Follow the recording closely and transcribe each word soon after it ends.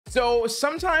So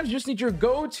sometimes you just need your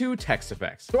go-to text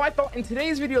effects. So I thought in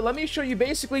today's video, let me show you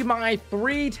basically my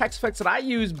 3 text effects that I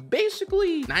use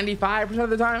basically 95% of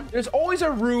the time. There's always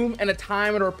a room and a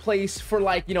time or a place for,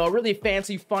 like, you know, a really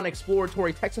fancy, fun,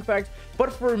 exploratory text effect.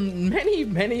 But for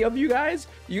many of you guys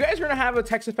are gonna have a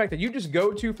text effect that you just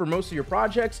go to for most of your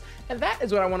projects. And that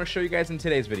is what I wanna show you guys in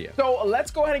today's video. So let's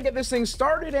go ahead and get this thing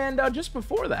started. And just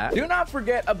before that, do not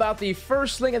forget about the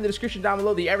first link in the description down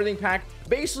below, the everything pack.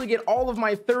 Basically get all of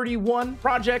my 31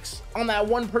 projects on that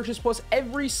one purchase, plus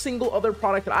every single other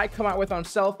product that I come out with on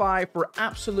Sellfy for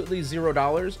absolutely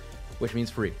 $0, which means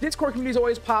free. Discord community is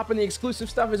always popping. The exclusive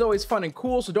stuff is always fun and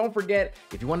cool. So don't forget,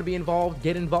 if you want to be involved,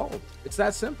 get involved. It's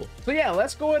that simple. So yeah,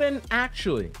 let's go ahead and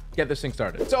actually get this thing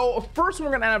started. So first one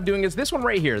we're gonna end up doing is this one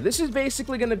right here. This is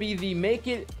basically gonna be the make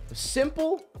it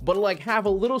simple, but like have a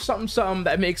little something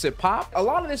that makes it pop. A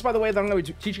lot of this, by the way, that I'm gonna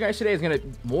be teaching you guys today is gonna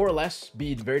more or less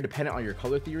be very dependent on your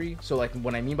color theory. So like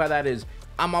what I mean by that is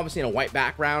I'm obviously in a white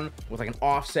background with like an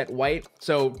offset white.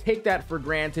 So take that for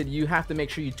granted. You have to make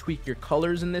sure you tweak your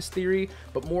colors in this theory,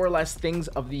 but more or less things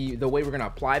of the way we're gonna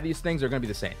apply these things are gonna be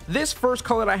the same. This first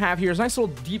color that I have here is a nice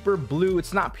little deeper blue.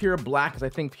 It's not pure black, because I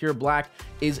think pure black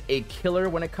is a killer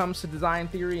when it comes to design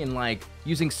theory, and like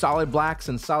using solid blacks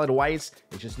and solid whites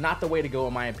is just not the way to go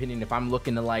in my opinion if I'm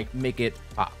looking to like make it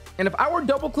pop. And if I were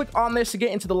double click on this to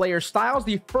get into the layer styles,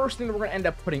 the first thing that we're gonna end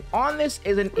up putting on this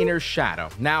is an inner shadow.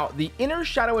 Now the inner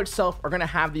shadow itself are gonna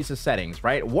have these settings,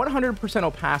 right? 100%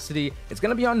 opacity. It's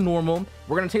gonna be on normal.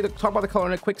 We're gonna talk about the color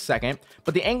in a quick second,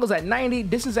 but the angle's at 90,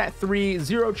 distance at 3,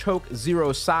 0 choke,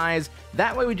 0 size.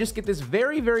 That way we just get this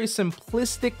very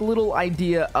simplistic little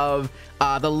idea of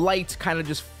the light kind of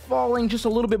just falling just a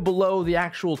little bit below the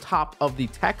actual top of the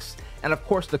text. And of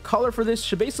course the color for this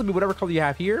should basically be whatever color you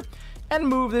have here, and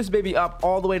move this baby up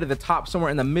all the way to the top somewhere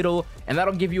in the middle, and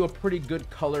that'll give you a pretty good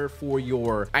color for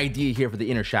your idea here for the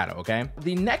inner shadow. Okay,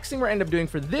 the next thing we're end up doing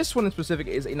for this one in specific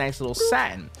is a nice little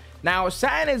satin. Now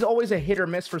satin is always a hit or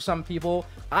miss for some people.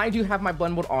 I do have my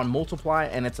blend mode on multiply,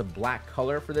 and it's a black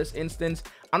color for this instance.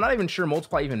 I'm not even sure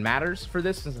multiply even matters for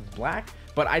this since it's black,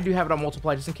 but I do have it on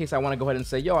multiply just in case I want to go ahead and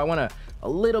say, yo, I want a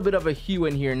little bit of a hue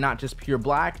in here, not just pure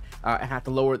black. I have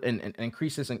to lower and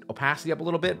increase this opacity up a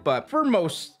little bit, but for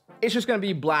most, it's just gonna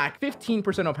be black,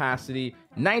 15% opacity,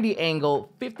 90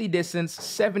 angle, 50 distance,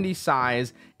 70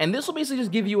 size, and this will basically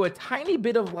just give you a tiny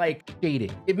bit of like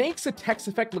shading. It makes the text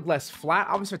effect look less flat.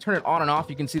 Obviously, if I turn it on and off,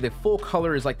 you can see the full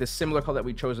color is like the similar color that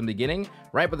we chose in the beginning,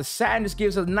 right? But the satin just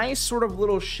gives a nice sort of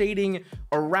little shading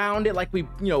around it, like we,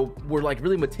 you know, we're like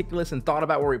really meticulous and thought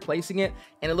about where we're placing it,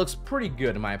 and it looks pretty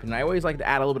good in my opinion. I always like to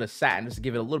add a little bit of satin just to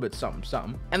give it a little bit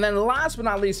something. And then last but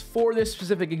not least, for this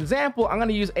specific example, I'm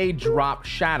gonna use a drop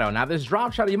shadow. Now this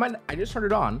drop shadow, I just turned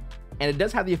it on, and it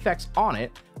does have the effects on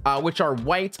it, which are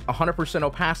white, 100%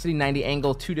 opacity, 90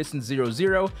 angle, 2 distance, 0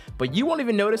 0, but you won't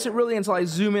even notice it really until I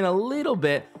zoom in a little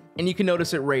bit, and you can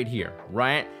notice it right here,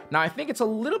 right? Now I think it's a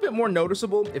little bit more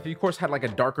noticeable if you of course had like a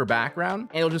darker background,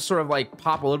 and it'll just sort of like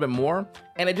pop a little bit more,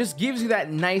 and it just gives you that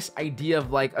nice idea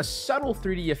of like a subtle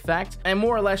 3D effect, and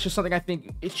more or less just something I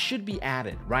think it should be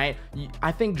added, right?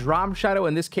 I think drop shadow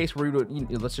in this case, where we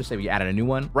would, let's just say we added a new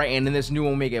one, right? And then this new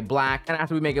one will make it black, and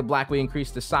after we make it black, we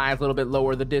increase the size a little bit,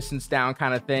 lower the distance down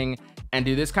kind of thing, and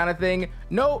do this kind of thing.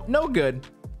 No good,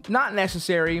 not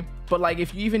necessary. But like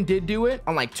if you even did do it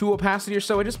on like 2 opacity or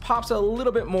so, it just pops a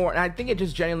little bit more, and I think it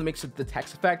just genuinely makes it the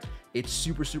text effect. It's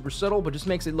super subtle, but just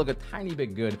makes it look a tiny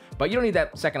bit good. But you don't need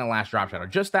that second and last drop shadow,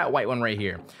 just that white one right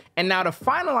here. And now to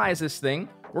finalize this thing,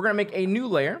 we're gonna make a new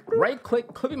layer. Right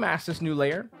click, clipping mask this new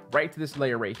layer right to this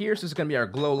layer right here. So this is gonna be our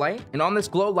glow light. And on this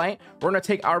glow light, we're gonna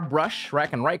take our brush, right? I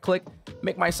can right click,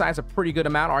 make my size a pretty good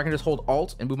amount, or I can just hold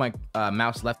Alt and move my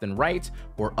mouse left and right,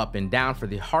 or up and down for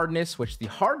the hardness, which the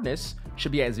hardness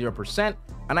should be at 0%.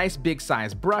 A nice big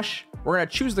size brush. We're gonna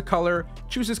choose the color,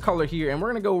 choose this color here, and we're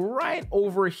gonna go right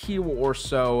over here or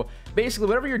so. Basically,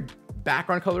 whatever your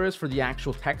background color is for the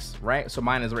actual text, right? So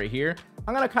mine is right here.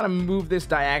 I'm gonna kind of move this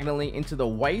diagonally into the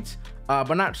white,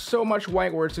 but not so much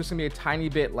white where it's just gonna be a tiny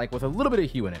bit, like with a little bit of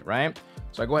hue in it, right?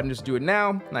 So I go ahead and just do it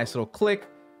now. Nice little click,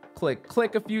 click,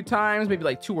 click a few times, maybe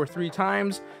like 2 or 3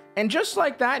 times. And just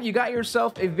like that, you got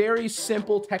yourself a very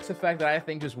simple text effect that I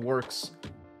think just works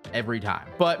every time.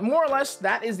 But more or less,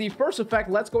 that is the first effect.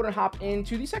 Let's go and hop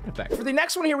into the second effect. For the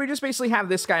next one here, we just basically have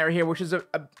this guy right here, which is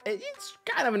it's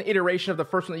kind of an iteration of the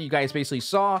first one that you guys basically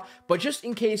saw, but just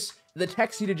in case the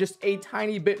text needed just a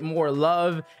tiny bit more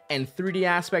love and 3D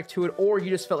aspect to it, or you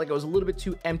just felt like it was a little bit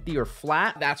too empty or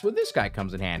flat, that's where this guy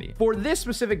comes in handy. For this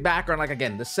specific background, like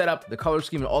again, the setup, the color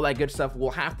scheme, and all that good stuff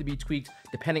will have to be tweaked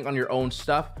depending on your own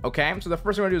stuff, okay? So the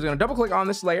first thing we're gonna do is gonna double click on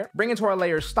this layer, bring it to our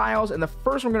layer styles, and the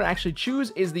first one we're gonna actually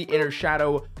choose is the inner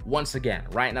shadow once again,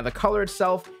 right? Now the color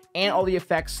itself and all the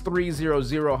effects, 300,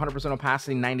 100%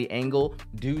 opacity, 90 angle,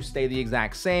 do stay the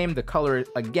exact same. The color,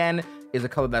 again, is the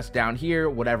color that's down here,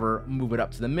 whatever, move it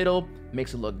up to the middle,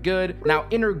 makes it look good. Now,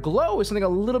 inner glow is something a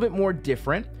little bit more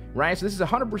different, right? So this is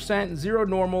 100%, 0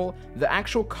 normal. The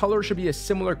actual color should be a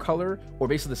similar color, or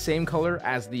basically the same color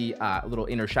as the little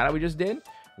inner shadow we just did,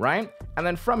 right? And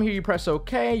then from here, you press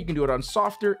OK. You can do it on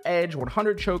softer, edge,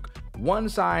 100 choke, one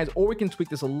size, or we can tweak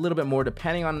this a little bit more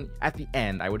depending on, at the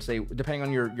end, I would say, depending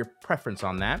on your preference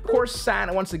on that. Of course,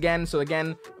 satin once again. So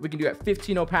again, we can do at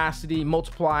 15 opacity,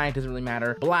 multiply, doesn't really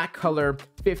matter. Black color,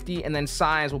 50, and then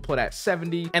size we'll put at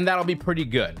 70, and that'll be pretty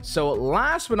good. So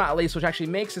last but not least, which actually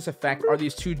makes this effect, are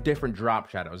these two different drop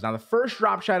shadows. Now the first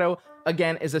drop shadow,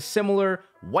 again, is a similar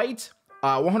white,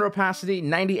 100 opacity,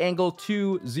 90 angle,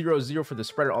 200 for the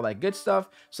spreader, all that good stuff.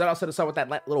 So that'll set us up with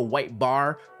that little white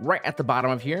bar right at the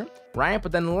bottom of here, right?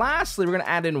 But then lastly, we're gonna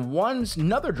add in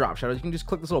another drop shadow. You can just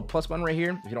click this little plus button right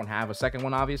here if you don't have a second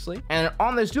one, obviously. And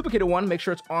on this duplicated one, make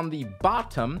sure it's on the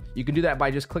bottom. You can do that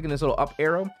by just clicking this little up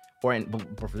arrow, or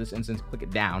for this instance, click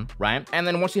it down, right? And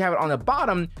then once you have it on the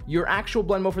bottom, your actual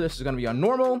blend mode for this is gonna be on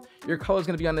normal. Your color is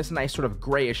gonna be on this nice sort of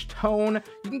grayish tone.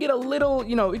 You can get a little,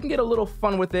 you can get a little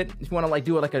fun with it if you wanna like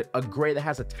do it like a gray that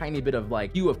has a tiny bit of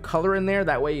like hue of color in there.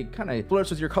 That way it kind of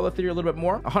flirts with your color theory a little bit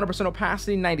more. 100%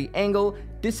 opacity, 90 angle,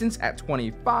 distance at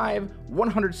 25,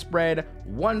 100 spread,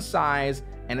 one size.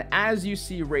 And as you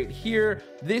see right here,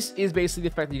 this is basically the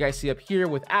effect that you guys see up here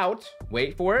without,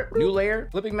 wait for it, new layer,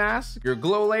 flipping mask, your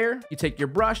glow layer. You take your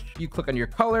brush, you click on your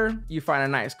color, you find a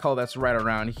nice color that's right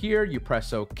around here, you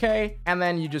press OK, and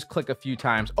then you just click a few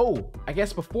times. Oh, I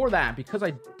guess before that, because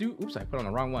I put on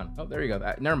the wrong one. Oh, there you go.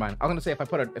 Never mind. I was gonna say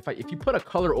if you put a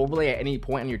color overlay at any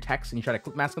point on your text and you try to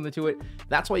click mask something to it,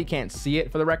 that's why you can't see it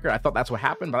for the record. I thought that's what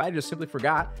happened, but I just simply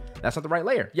forgot that's not the right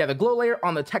layer. Yeah, the glow layer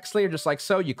on the text layer, just like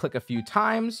so, you click a few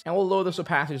times. And we'll lower this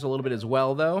opacity just a little bit as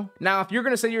well though. Now, if you're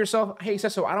gonna say to yourself, hey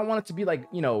Seso, I don't want it to be like,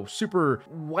 super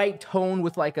white tone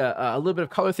with like a little bit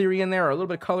of color theory in there, or a little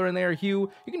bit of color in there,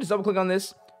 hue, you can just double click on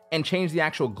this and change the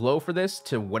actual glow for this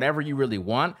to whatever you really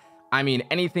want. I mean,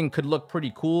 anything could look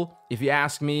pretty cool if you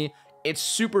ask me. It's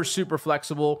super, super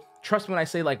flexible. Trust me when I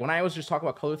say, like, when I was just talking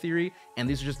about color theory and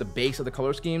these are just the base of the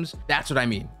color schemes, that's what I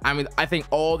mean. I think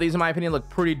all these, in my opinion, look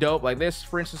pretty dope. Like this,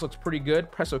 for instance, looks pretty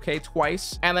good. Press OK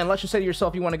twice. And then let's just say to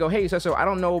yourself, you want to go, hey, so I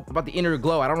don't know about the inner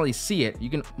glow. I don't really see it.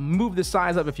 You can move the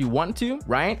size up if you want to,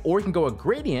 right? Or you can go a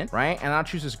gradient, right? And I'll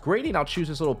choose this gradient. I'll choose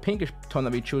this little pinkish tone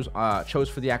that we chose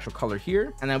for the actual color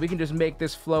here. And then we can just make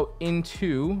this flow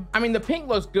into, I mean, the pink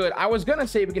looks good. I was gonna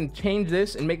say we can change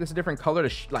this and make this a different color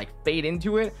to like fade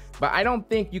into it, but I don't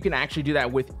think you can actually do that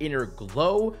with inner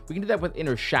glow. We can do that with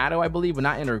inner shadow, I believe, but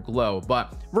not inner glow.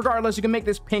 But regardless, you can make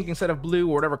this pink instead of blue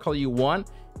or whatever color you want,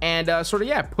 and sort of,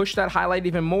 yeah, push that highlight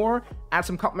even more, add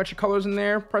some complementary colors in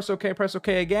there, press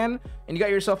OK again, and you got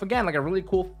yourself again like a really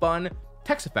cool, fun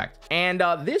text effect. And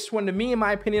this one, to me, in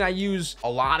my opinion, I use a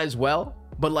lot as well,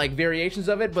 but like variations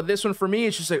of it. But this one for me,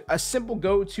 it's just a simple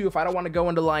go-to if I don't want to go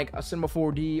into like a Cinema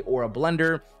 4D or a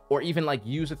Blender, or even like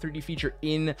use a 3D feature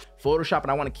in Photoshop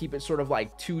and I want to keep it sort of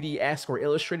like 2D-esque or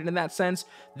illustrated in that sense.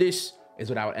 This is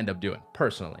what I would end up doing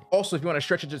personally. Also, if you want to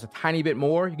stretch it just a tiny bit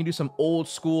more, you can do some old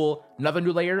school, another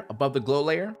new layer above the glow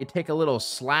layer. You take a little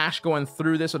slash going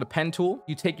through this with a pen tool.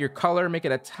 You take your color, make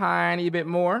it a tiny bit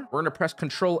more. We're gonna press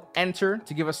Control Enter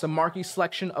to give us some marquee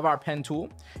selection of our pen tool,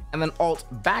 and then Alt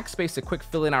Backspace to quick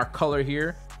fill in our color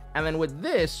here. And then with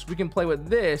this, we can play with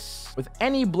this with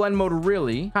any blend mode,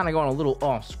 really. Kind of going a little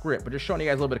off script, but just showing you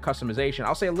guys a little bit of customization.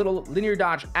 I'll say a little linear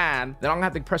dodge add, then I'm gonna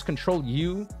have to press Control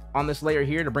U on this layer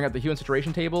here to bring up the hue and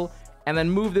saturation table, and then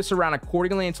move this around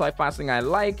accordingly until I find something I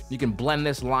like. You can blend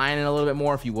this line in a little bit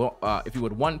more if you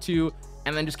would want to,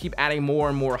 and then just keep adding more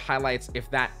and more highlights if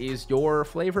that is your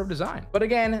flavor of design. But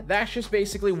again, that's just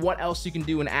basically what else you can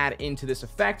do and add into this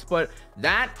effect, but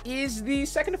that is the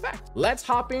second effect. Let's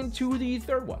hop into the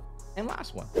third one and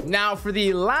last one. Now for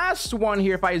the last one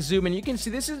here, if I zoom in, you can see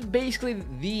this is basically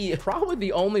probably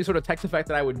the only sort of text effect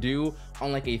that I would do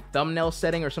on like a thumbnail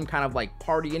setting or some kind of like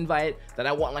party invite that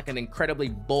I want like an incredibly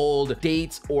bold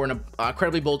date or an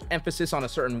incredibly bold emphasis on a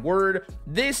certain word.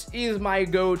 This is my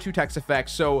go-to text effect.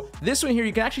 So this one here,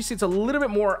 you can actually see it's a little bit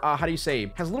more, how do you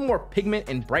say, has a little more pigment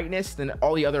and brightness than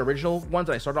all the other original ones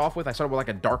that I started off with. I started with like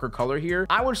a darker color here.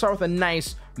 I would start with a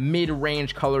nice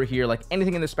mid-range color here. Like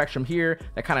anything in the spectrum here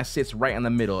that kind of sits right in the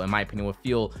middle, in my opinion, will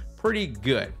feel pretty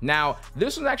good. Now,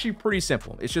 this one's actually pretty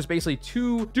simple. It's just basically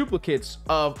two duplicates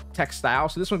of text style.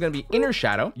 So this one's gonna be inner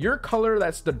shadow. Your color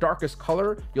that's the darkest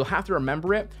color, you'll have to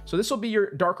remember it. So this will be your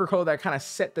darker color that kind of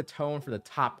set the tone for the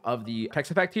top of the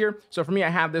text effect here. So for me, I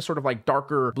have this sort of like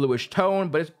darker bluish tone,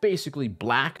 but it's basically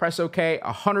black. Press OK,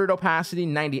 100 opacity,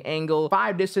 90 angle,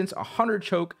 5 distance, 100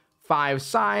 choke, 5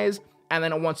 size. And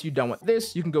then once you're done with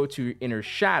this, you can go to inner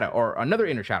shadow or another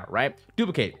inner shadow, right?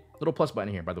 Duplicate, little plus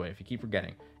button here, by the way, if you keep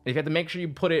forgetting. And if you have to make sure you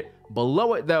put it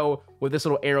below it though, with this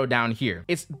little arrow down here.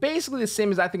 It's basically the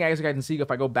same as I think, as you guys can see, if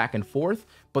I go back and forth,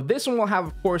 but this one will have,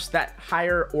 of course, that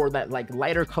higher or that like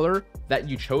lighter color that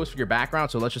you chose for your background.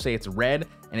 So let's just say it's red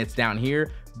and it's down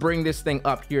here. Bring this thing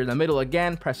up here in the middle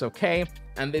again, press OK.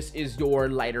 And this is your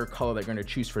lighter color that you're going to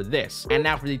choose for this. And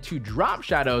now for the two drop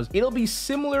shadows, it'll be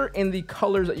similar in the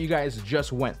colors that you guys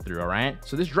just went through. All right.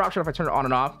 So this drop shadow, if I turn it on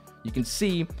and off, you can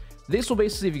see this will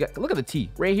basically, if you got, look at the T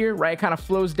right here, right? It kind of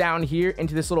flows down here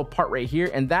into this little part right here.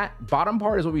 And that bottom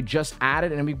part is what we just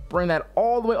added. And we bring that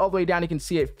all the way down. You can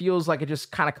see it feels like it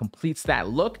just kind of completes that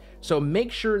look. So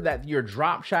make sure that your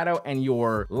drop shadow and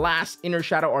your last inner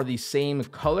shadow are the same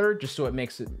color, just so it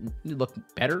makes it look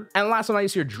better. And last but not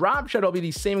least, your drop shadow will be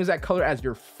the same exact color as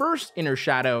your first inner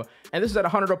shadow. And this is at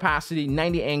 100 opacity,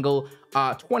 90 angle,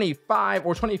 25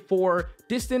 or 24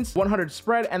 distance, 100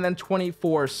 spread, and then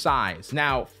 24 size.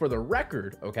 Now for the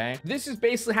record, okay, this is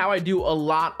basically how I do a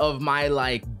lot of my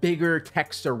like bigger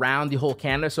text around the whole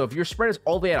canvas. So if your spread is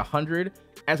all the way at 100,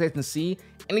 as I can see,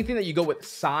 anything that you go with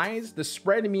size, the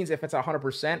spread means if it's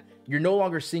 100%, you're no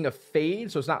longer seeing a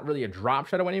fade. So it's not really a drop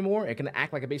shadow anymore. It can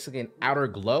act like basically an outer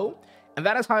glow. And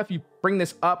that is how, if you bring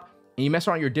this up and you mess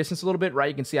around your distance a little bit, right?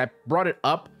 You can see I brought it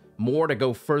up more to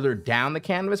go further down the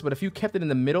canvas, but if you kept it in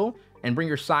the middle and bring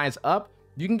your size up,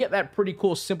 you can get that pretty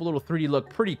cool, simple little 3D look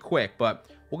pretty quick. But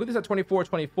we'll get this at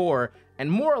 24,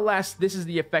 and more or less, this is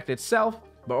the effect itself.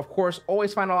 But of course,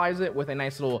 always finalize it with a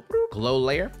nice little glow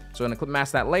layer. So I'm gonna clip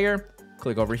mask that layer,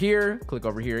 click over here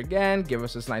again, give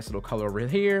us this nice little color over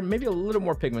here, maybe a little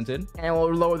more pigmented. And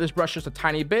we'll lower this brush just a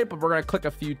tiny bit, but we're gonna click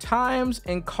a few times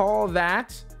and call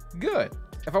that good.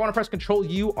 If I want to press Control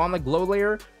U on the glow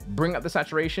layer, bring up the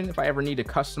saturation if I ever need to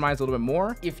customize a little bit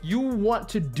more. If you want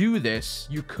to do this,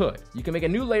 you could. You can make a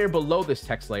new layer below this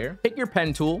text layer, pick your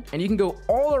pen tool, and you can go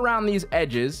all around these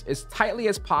edges as tightly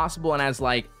as possible and as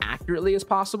like accurately as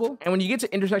possible. And when you get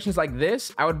to intersections like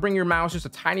this, I would bring your mouse just a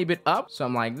tiny bit up. So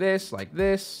I'm like this,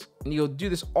 and you'll do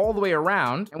this all the way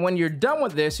around. And when you're done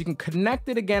with this, you can connect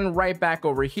it again right back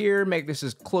over here, make this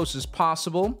as close as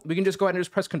possible. We can just go ahead and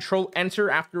just press Control Enter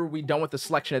after we're done with the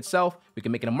selection itself. We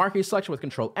can make it a marquee selection with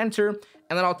Control Enter,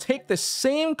 and then I'll take the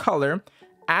same color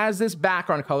as this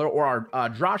background color or our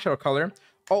drop shadow color,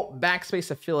 Alt backspace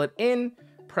to fill it in,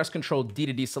 press Control D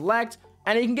to deselect,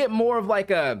 and you can get more of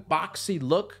like a boxy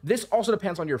look. This also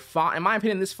depends on your font. In my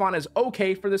opinion, this font is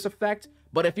okay for this effect,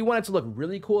 but if you want it to look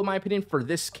really cool, in my opinion, for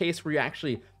this case where you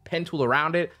actually pen tool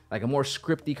around it, like a more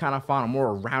scripty kind of font, a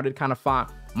more rounded kind of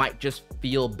font might just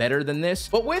feel better than this.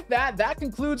 But with that, that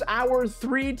concludes our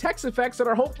 3 text effects that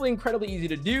are hopefully incredibly easy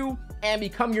to do and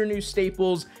become your new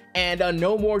staples. And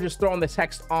no more just throwing the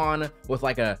text on with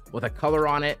like a color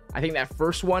on it. I think that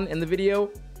first one in the video,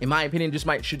 in my opinion,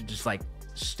 should just like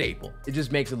staple. It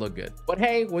just makes it look good. But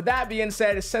hey, with that being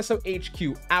said, Seso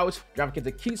HQ out. Drop kids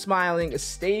to keep smiling,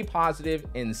 stay positive,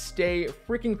 and stay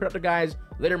freaking productive, guys.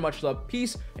 Later, much love,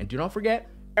 peace, and do not forget,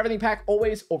 everything pack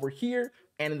always over here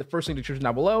and in the first link description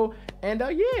down below. And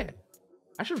yeah,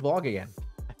 I should vlog again.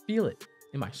 I feel it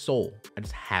in my soul. I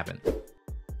just haven't.